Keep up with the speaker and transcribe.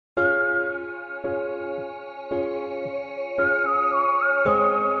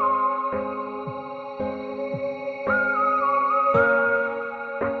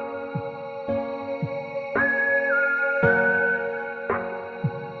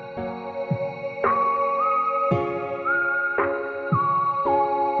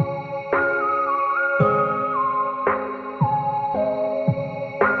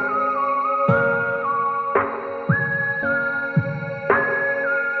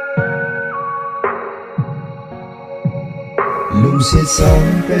lung si sang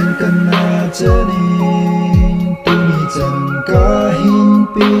pen kan na chani tu mi chan ka hin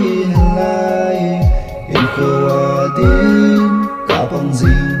pin lai in ko adin ka pang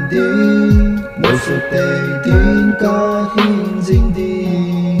jing di mo su te din ka hin jing di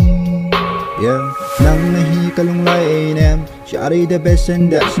yeah nang na hi ka lung lai nem shari the best and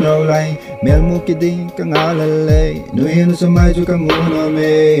that's no lie mel mu ki ding ka ngalale nu hin so mai chu ka mu no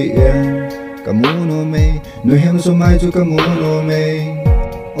me yeah kamuno me no hem so mai chu kamuno me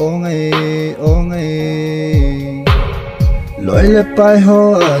ong ai loi le pai ho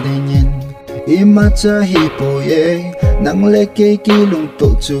adinin ima cha hi po ye nang le ke ki lung to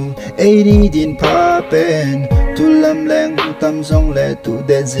chu ai ri din pa pen tu lam leng tam song le tu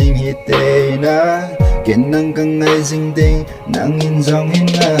de jing hi te na ken nang kang ngai jing ding nang in jong hin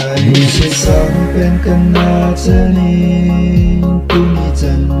ngai hi si sang pen kan na chani tu mi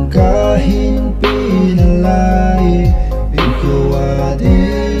chan ka hin pin lai in ko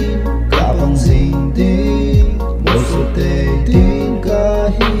adin ka pang jing di mo su te din ka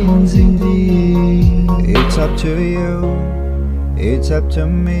hin jing di it's up to you it's up to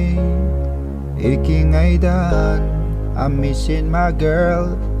me iking ai dan I'm missing my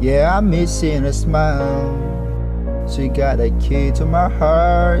girl yeah I'm missing a smile she got a key to my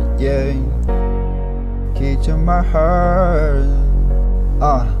heart yeah key to my heart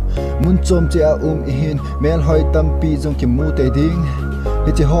mun chom che a in mel hoi tampi jong ki mu te ding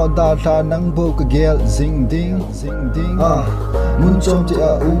he che ho da tha nang bo ka gel zing ding mun chom che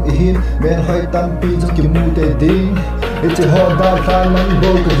a in mel hoi tampi jong ki mu te ding he che ho da tha nang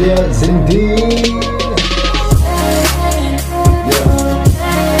bo ka gel zing ding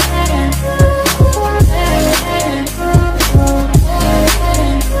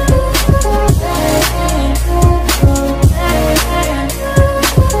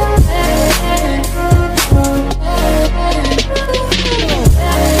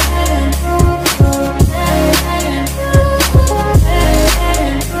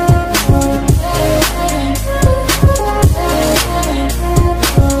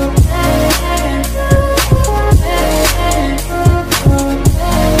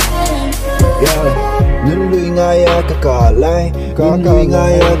ka lai ka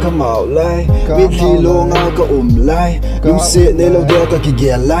ngai ka mau lai biết khi lo nga ka lai lung se ne lo de ka ki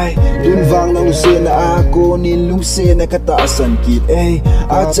ge lai dun wang na lung se na a ko ni lung se na ka ta san kit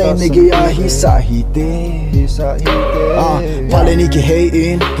a chai ne ge a hi sa hi te pale ni ki hey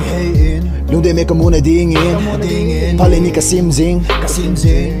in lung de me ka mu na ding in pale ni ka sim zing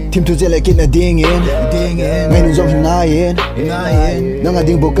tim tu je le ki na ding in ngai nu jong na yin na nga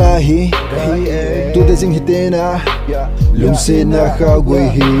ding bo ka hi tu de zing hi te na lung se na kha gui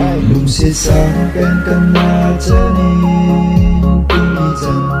hi lung se sang pen kan na chani tu mi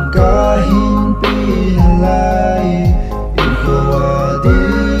chan ka hin pin lai in ko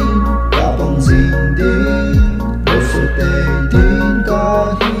adin ka pang jing di mo su te din ka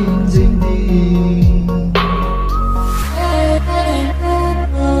hin jing di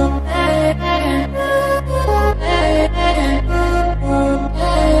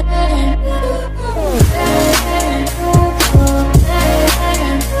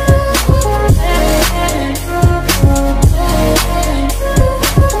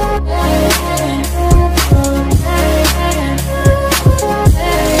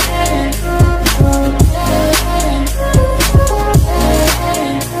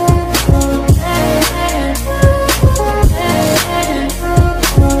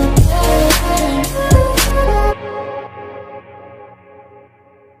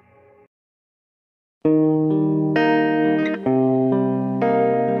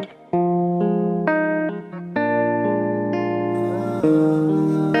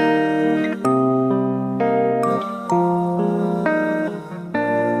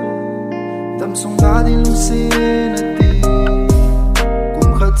Tâm sông đá đi lung xin ở tì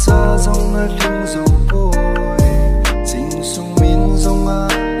cùng khát xa dòng ở lưng dầu bôi chính sông min dòng à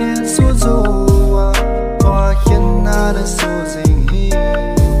yên suốt dầu à hoa khiến na đã số dình hi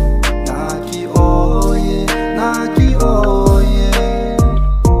na ki oye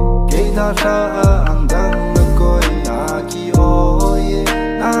cây ta ra ang đăng nó coi na ki oye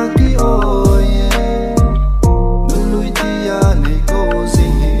nu lui tia này câu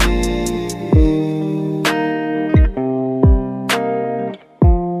dình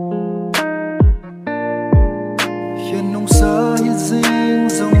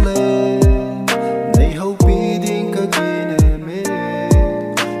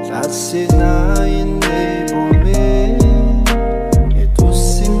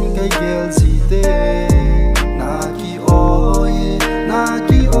na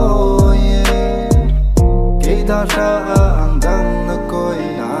ki oye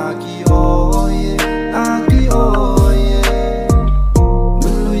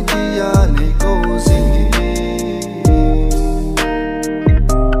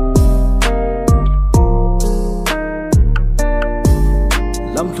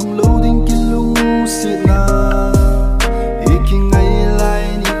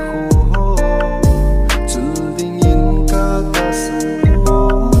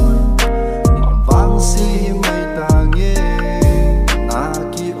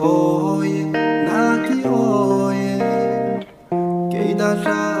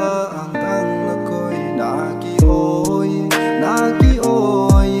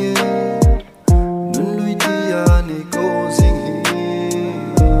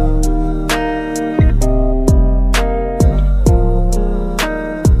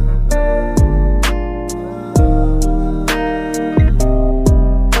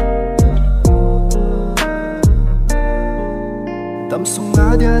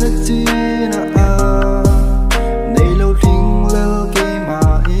dia na tina nei lo ling lel ke ma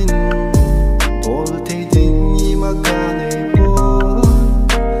in bol the tin ni ma ka nei po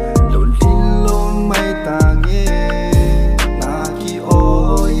lo lin long mai ta nge na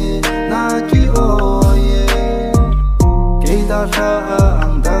ki oye ke da ra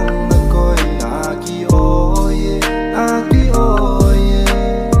ang dang na koi na ki oye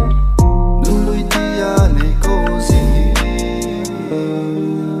nu lui tia nei ko si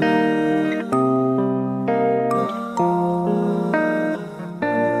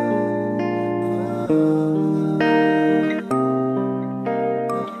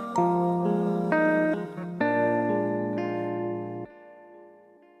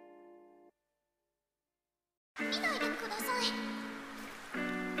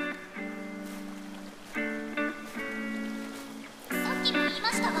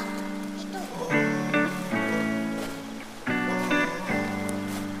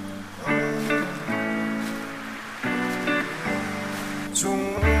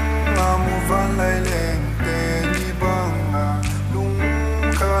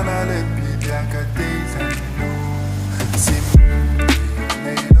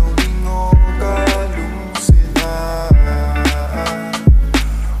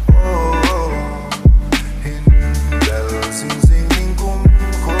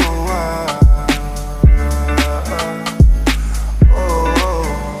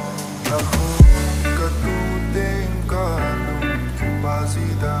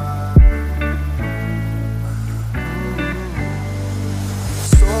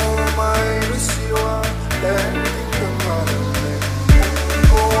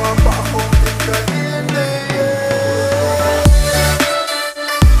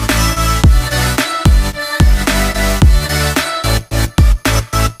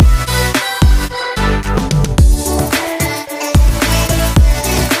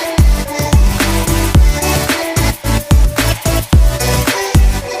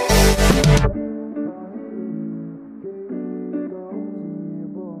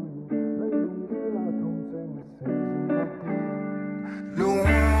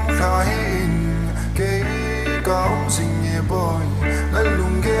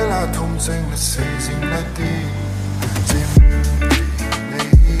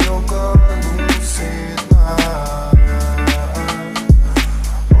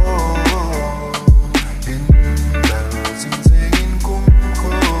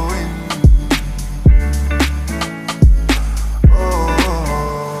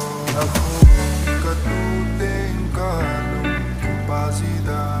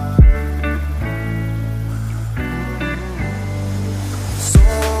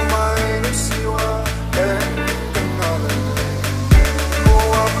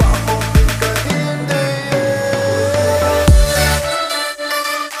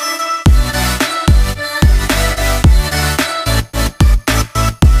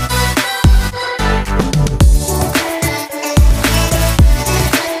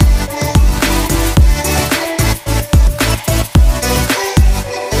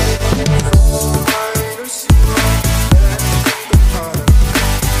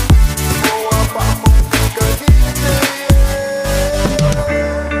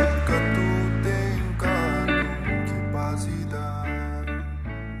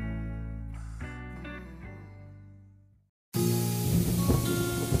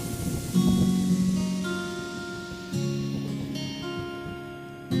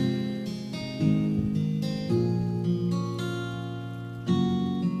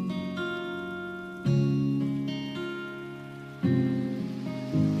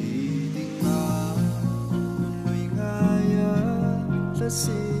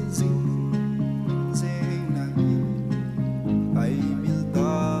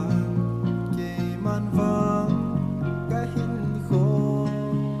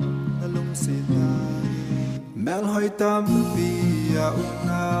tâm bia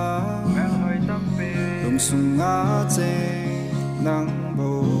una lung sung ngã chê nang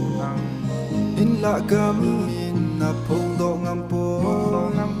bồ in la gam in na phong do ngam po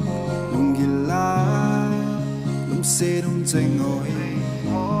lung gila lung se lung cheng ngồi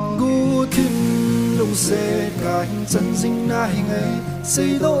gu thiên lung se cả hình chân dinh na hình ấy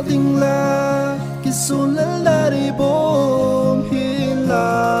xây độ tình la ki sun la la đi bom hi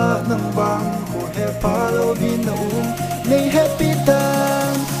la nang bang he palo bin na nei happy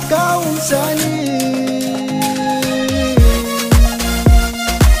tan cao chani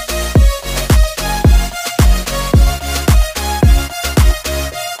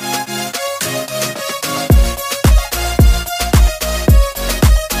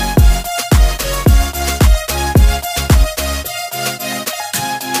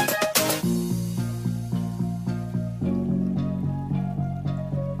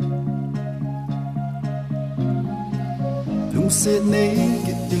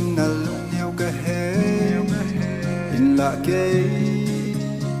ding na lung heo ka he in la ke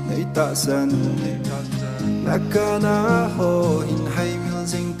nei ta san nakana ho in hai mil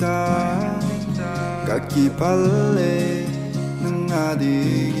jing ta ka ki palle nang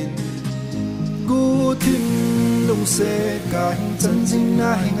adigin gu thim lung se ka hin chân jing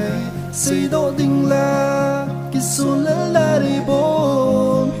na hi ngai sei do ding la ki sun la la ri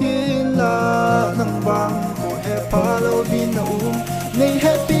bom hin la nang bang ko he pa lo vin na nei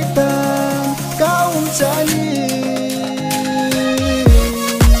happy ta cao chani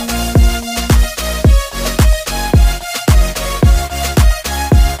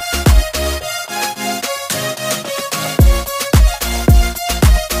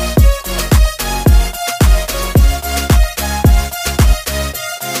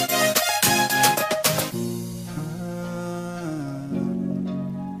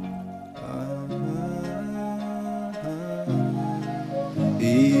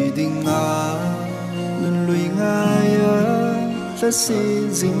si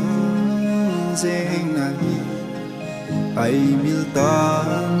ding ding nani ai mil ta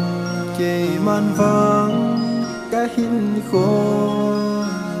ke man vang ka hin ko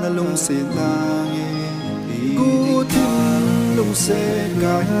na lung se na nge gu thim lung se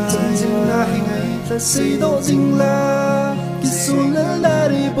ka chân jing na hi ngai ta si do jing la ki sun la la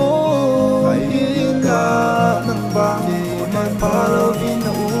ri bo ai la nang bang man pa lo vin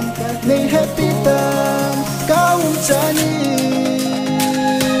na nei happy ta cao chani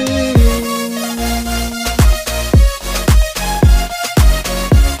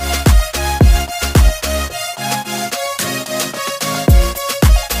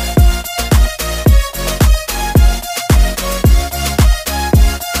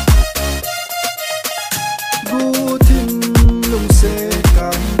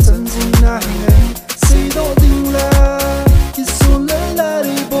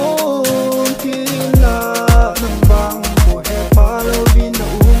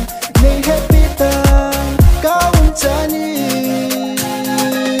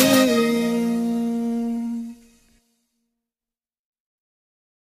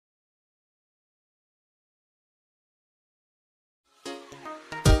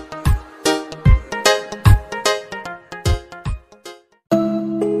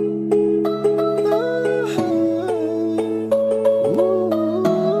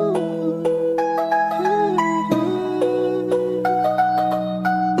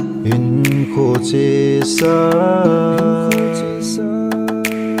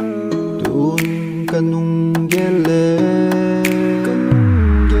Tun kanung gele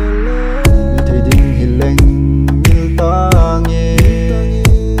Thầy đinh hileng mil tangi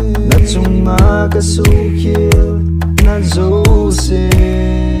Na chung ma ka su khil na zo se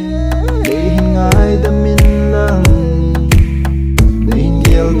Để hình ai da min lang Để hình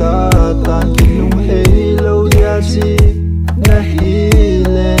gel da tan kinung hei lâu ya chi na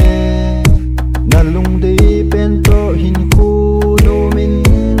hile Na lung đi bên to hin khu nô min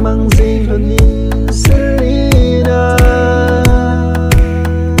mang dinh hơn in selina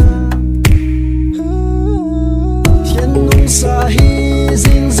thiên nung sa hi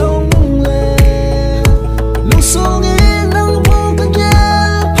dinh dong le lúc song in nang bo ka ya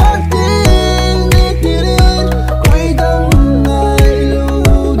phát tin ni tirin quay đăng ngày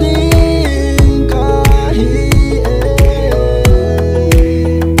lưu đi ka hi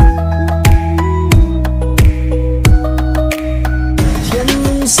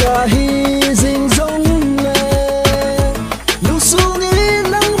sa hi ding dong le lu sung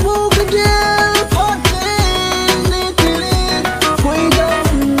in nang bu ka ya phát tin ni tirin quay đăng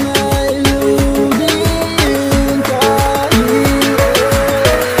ngày lưu đi ka hi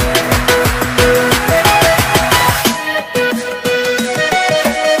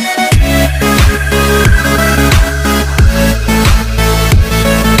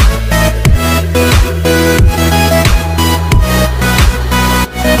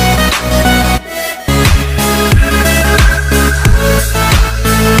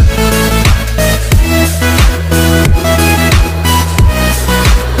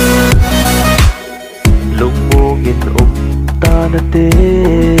te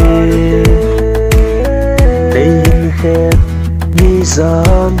đây hình khen nghi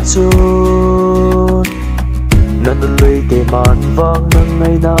gian chôn nan lưỡi kề màn vang nang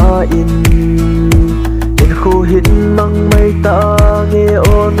ngày na in khu hít nang mây ta nghe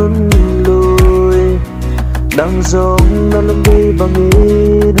onun lùi đang giống nan lâm đi bằng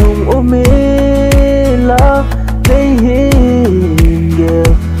in hồng ôm la đây hình ghê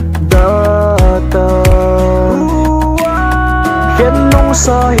ta khen nông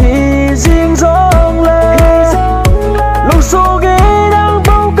sa hi riêng giông lên lúc số ghế đang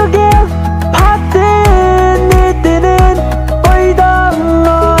bông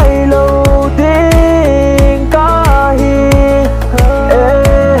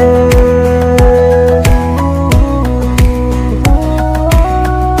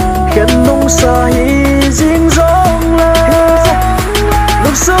Kian nung sa hi jing zong la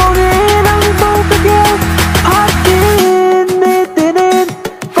lúc sâu đi nắng bao tất kêu hát tin mi tin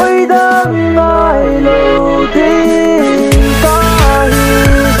coi đang ai lâu tin ta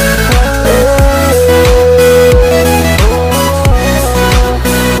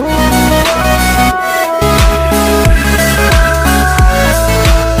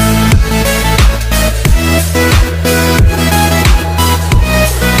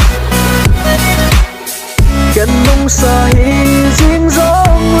Kian nung sa hi jing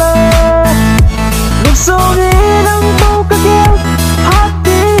zong la lúc sâu đi nắng bao tất kêu hát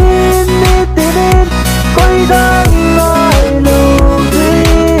tin mi tin coi đang ai lâu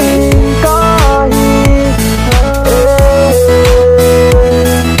tin ta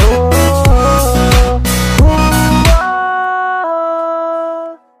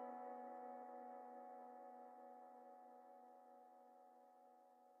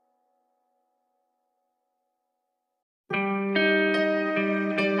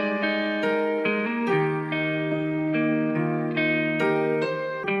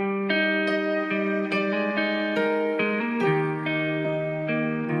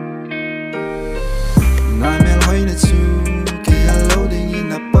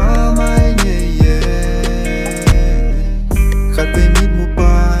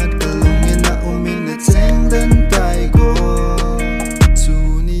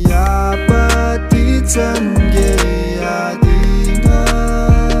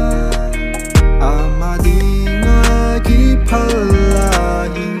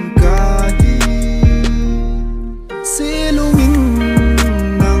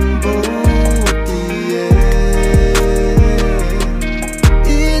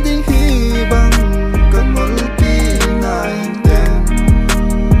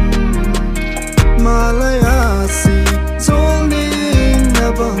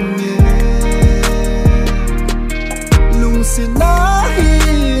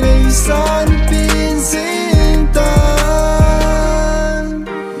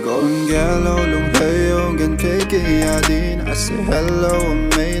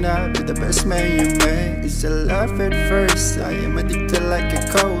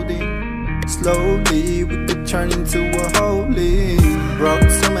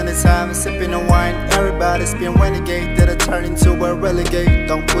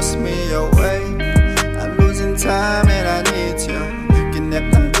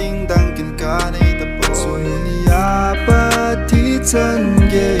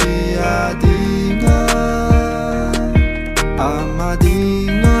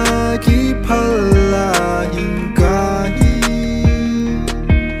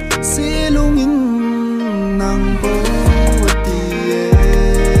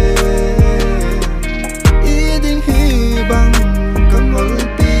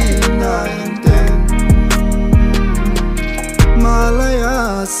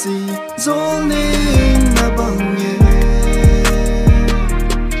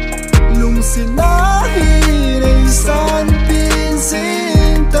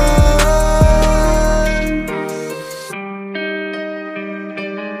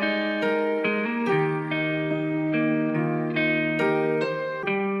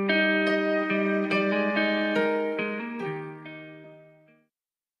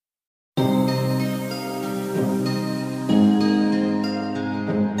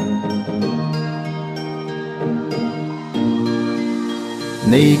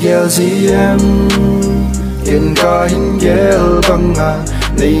Này gel gì em Kiên ca hin gel băng à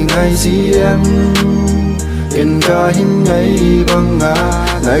Này ngay gì em Kiên ca hin ngay băng à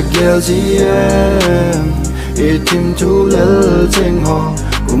Này gel gì em Ít tim chú lel chênh ho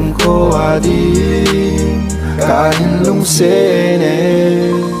Cũng khô à đi Ca hin lung xê nè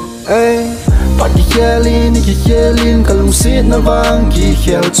Ê Bắt kì khê linh Cả lung xít na vang kì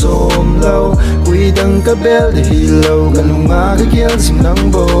kheo chôm lâu Quy đăng cả bèl để hi lâu Cả lung ngã cái gel dìm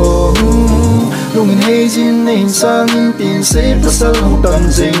nắng bồ Lung in hay dinh hình sang in tin xếp ta sơ hông tâm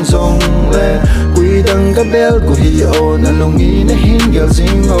dinh dòng lệ Quy đăng cả bèl của hi ô Na lung in na hin gel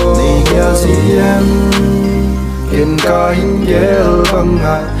dinh ô Này gel gì em Kiên ca hin gel băng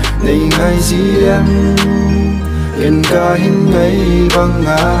à Này ngay gì em Kiên ca hin ngay băng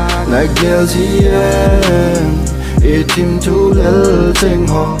à Này gel gì em Ít tim chú lel chênh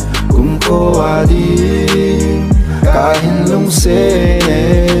ho Cũng khô à đi Ca hin lung xê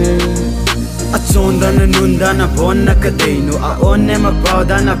nè Sonda na nunda na bon na kadeno Aon e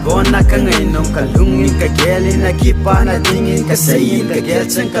mabawda na bon na kangainom Kalungin ka geli na kipa na dingin Kasayin ka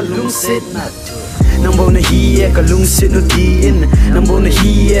gelchan kalungsit na tu nang bo na hi ka lung sin no tin nang bo na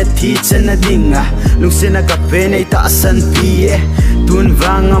hi thi chen na dinga lung sin ka pe nei ta san pi tun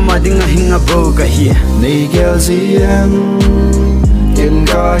wanga ma dinga hinga bo ka hi nei gel ziem ken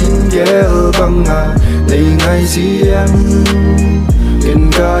ga hin gel banga nei ngai ziem ken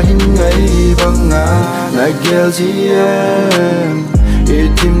ga hin ngai banga nei gel ziem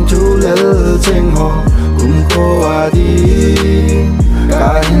itim tu lel cheng ho kum ko adi ga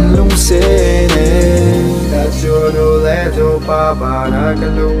hin lung se ne da cho no le to pa ba na ka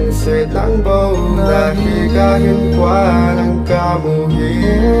lung se tang bo da hi ga hin qua nang ka mu hi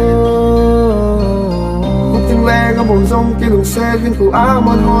tiếng le có buồn rong kia lùng xe viên cụ á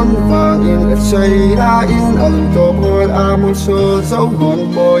môn hôn vàng in gật xây đã in ẩn tổ bôi á môn sơ dấu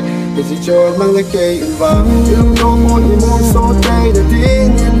hồn bôi để gì cho mang lấy cây in vàng yêu nó môn thì môn số cây để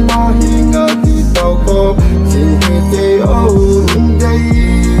tiếng in mà hi ngờ thì tao có xin khi tê ô đây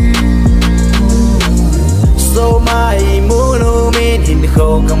so mai muốn min hin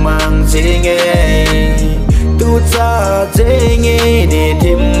khâu cầm mang gì nghe tu cha dễ nghe để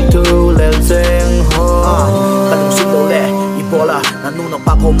thêm thu lên sen ho kan su lo le ibola na nu na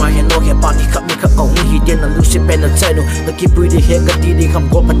pa ko ma he no he pa ni khap ko hi den na lu se pen na chai no na ki pui de he ka ti di kham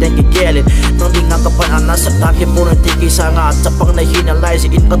ko pa den ke gele no ding na ka pa ana sa ta ke pon ti ki sa nga chapang na hi na lai se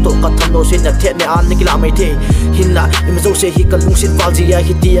in ka to ka tham no sin na the ne an ni ki la mai the hin la im zo se hi ka lung sin fal ji ya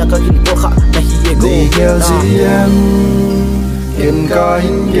hi ti ya ka hin ko kha na hi e go ken ga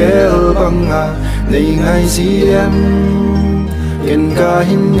hin gel banga nei ngai ziem ken ga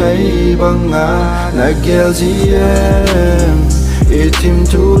hin ngai banga na gel ziem itim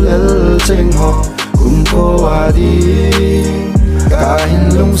tu lel cheng ho kum ko adi ga hin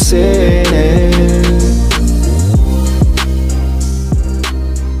lung se ne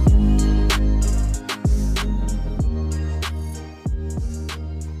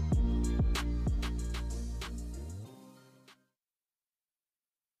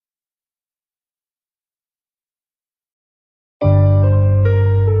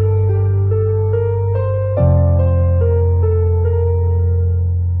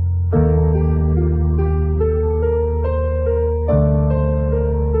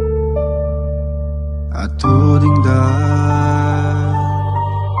tu ding da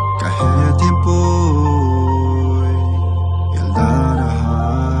ka he tempo el da ha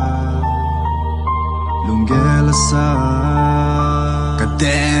lungela sa ka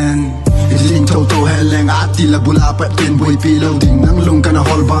den Ling thâu thâu hè leng ati la bula pat ten boy pi lo ding nang lung kana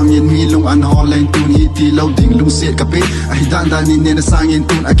hol bang yen mi lung an hol leng tun hi ti lo ding lung set ka pe ai dan dan ni ne na sang yen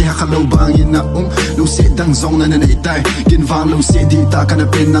tun ake ha khalo bang yen na lung set dang zong na na itai kin wang lung set di ta kana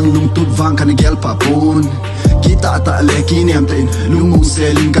pen nang lung tut wang kana gel pa pon kita ta le kini am ten lung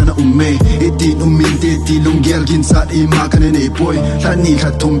selling kana me iti min te ti lung gel kin sa i ma kana ne boy ta ni kha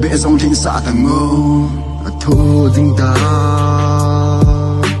thum be zong ling sa ta ngo a thu ding da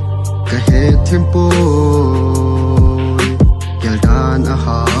ka he tempo gel dan a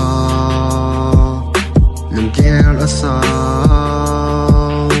ha lung gel a sa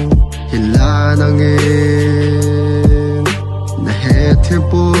hila nang e na he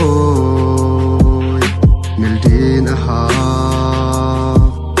tempo mil din a ha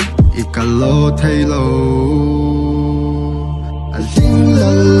ikalo thailo a ding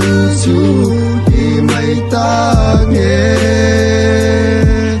lal chu di mai ta nge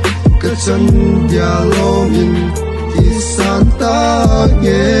chân dia lom in ki san ta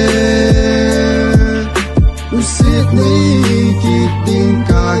nge usit ni ki ting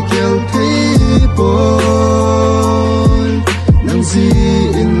ka kel thei boy nang zi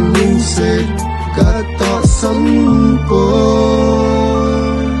in lung se ka ta san boy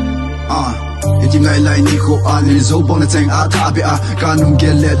ngai lai ni ko ani zo bong na cheng a tha be a kanung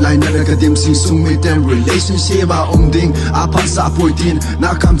gel let lai na ka dim sing sung me ten relationship a ding a pa sa poitin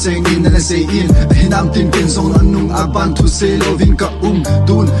na kam cheng in na say in hinam tin ken song anung a ban to say loving ka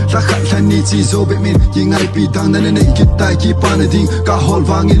tun ra khat than ni chi zo be min ki ngai pi dang na ne ki tai ki pa na ding ka hol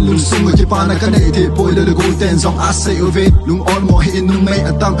wang in lung sung ki pa na ka nei te poi le go ten song a say ove lung on mo hin nung mai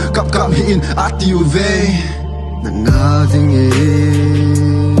atam kap kap hin a ti ove na nga ding e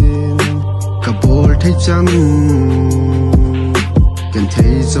ka bol thấy chăng cần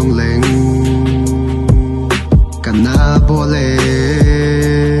thấy trong leng cả na bồ lê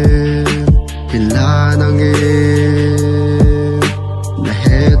hình la nang e na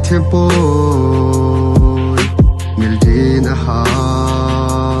he tempo mil di na ha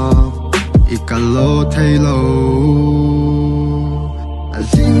ikalo thấy lo a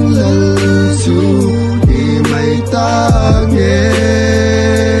ding lal chu di mai ta nghe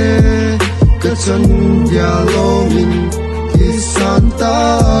chân dia lom in ki san ta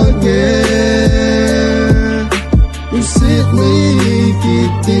nge biết ni kỳ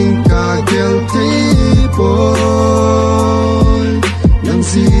tình cả kêu thế boy nang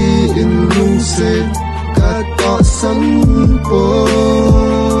si in lung se cả tọ sân boy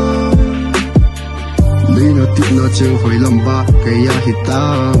Lino tip na cheng hoi lamba kaya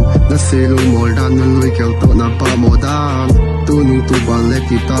hitam na selo moldan na lui kel to na pa modam tu nung tu ban le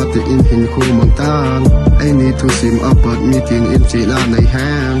ki ta te in hin khu mang tan ai ni tu sim apat meeting in chi la nei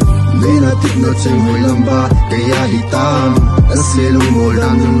hang Lino tip na cheng hoi lamba kaya hitam na selo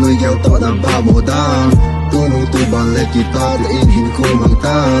moldan na lui kel to na pa modam tu nung tu ban le ki ta te in hin khu mang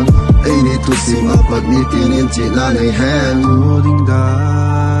tan ai ni tu sim apat meeting in chi la nei hang ding da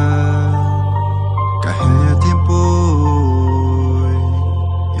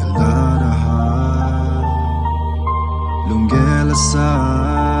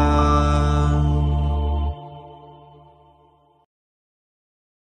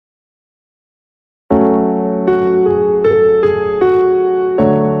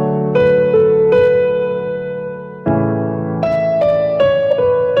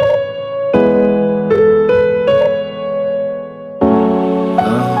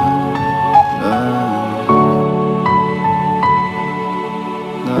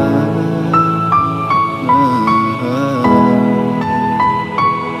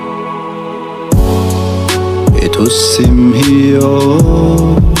sim hiyo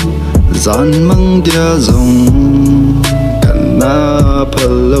gian mang dia dòng cần na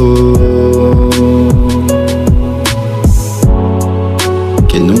palo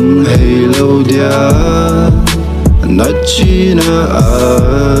kinung hay lâu dia nói chi na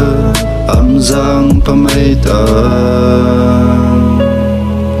âm giang pamay ta.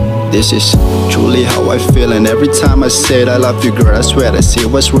 This is truly how I feel, and every time I say it, I love you, girl. I swear that see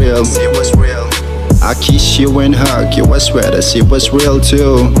what's real. I kiss you and hug you, I swear that it was real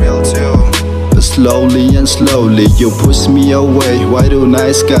too. But slowly and slowly you push me away. Why do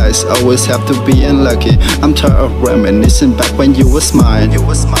nice guys always have to be unlucky? I'm tired of reminiscing back when you was mine.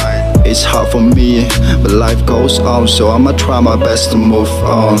 It's hard for me, but life goes on, so I'ma try my best to move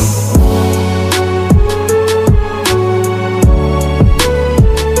on.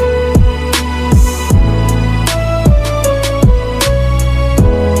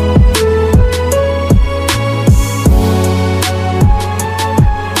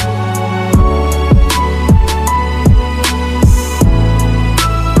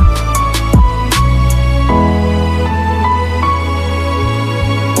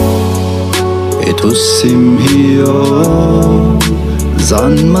 Tu sim hiyo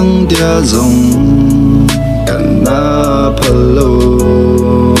gian mang dia dòng cần na palo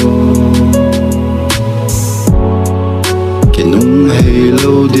kinung hay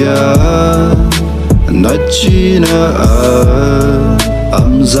lâu dia nói chi na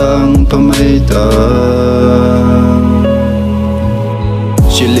âm giang pamay ta.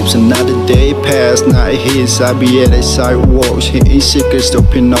 She lives another day past night hits. I be at a sidewalks, hitting secrets,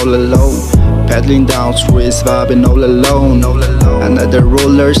 stopping all alone. Paddling down streets, vibing all alone. Another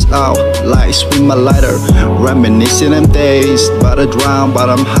roller's out, lights with my lighter. Reminiscing them days, but I drown, but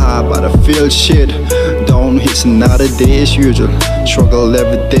I'm high, but I feel shit. Don't hit another day as usual. Struggle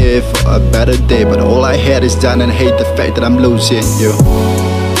every day for a better day, but all I had is done and hate the fact that I'm losing you.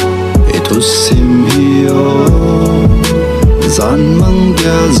 Ito sim hiyo gian mang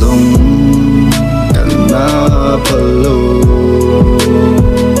dia dòng cần na palo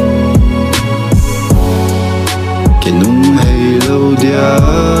kinung hay lâu dia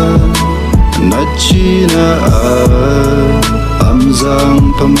nói chi na âm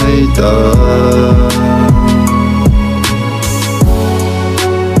giang pamay ta.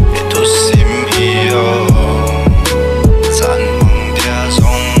 Ito sim hiyo gian mang dia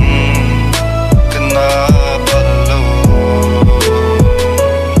dòng cần na palo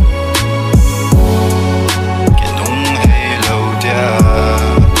kinung hay lâu dia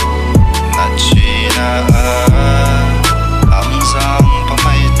nói chi na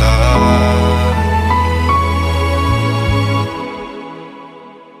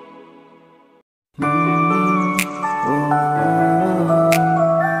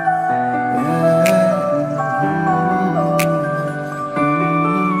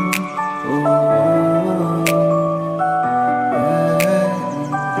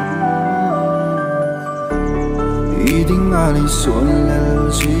이딩 안에 손을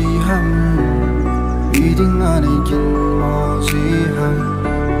지함 이딩 안에 긴 머지함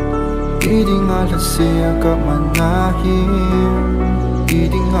이딩 안에 시야가만 나힘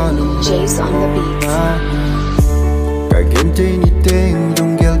이딩 안에 Jace on the beat. 가겐 테니 땡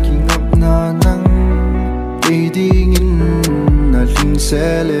동결 킹업 나낭 이딩인 나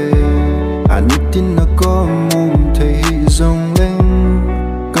링셀레 아니틴 나 검몸 테이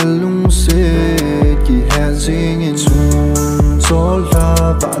zingin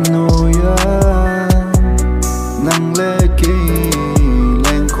sola vanoya nang leki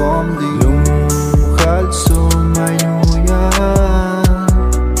leng kom di lung khal so mai nuya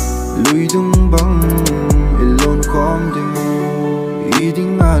lui dung bang ilon kom di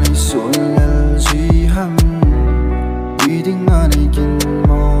iding ani sol lal ji ham iding ani kin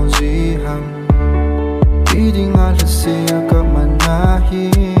mo ji ham iding ala se ka manahi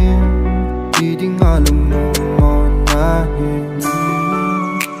iding ala mo nahi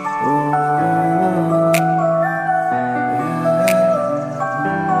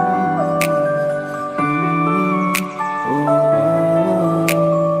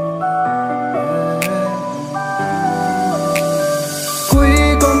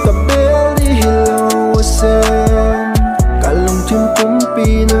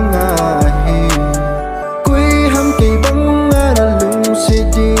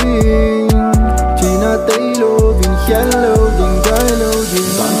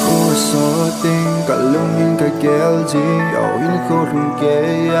LG au in ko lung ke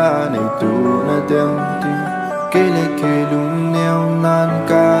ya nei tu na dem ti ke le ke lung neo nan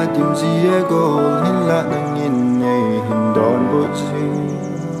ka dim ji e go hin la nang in nei hin don bo ji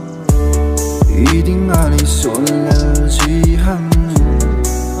iding ani sol LG ham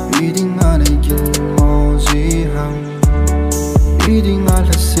iding ani kin mo ji ham iding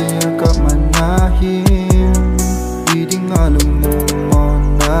ala se ka manahi iding ala mo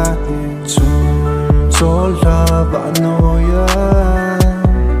na hin sola vanoya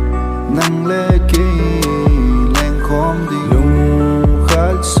nang leki leng kom di lung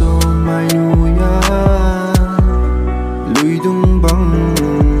khal so mai nuya lui dung bang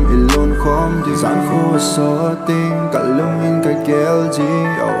ilon kom di san kho so ting ka lung in ka kel ji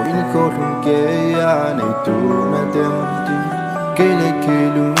au in ko lung ke ya nei tu na dem ti ke le ke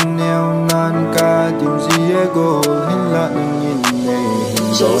lung neo nan ka dim ji e go hin la nang in nei hin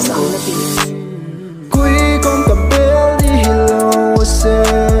don ko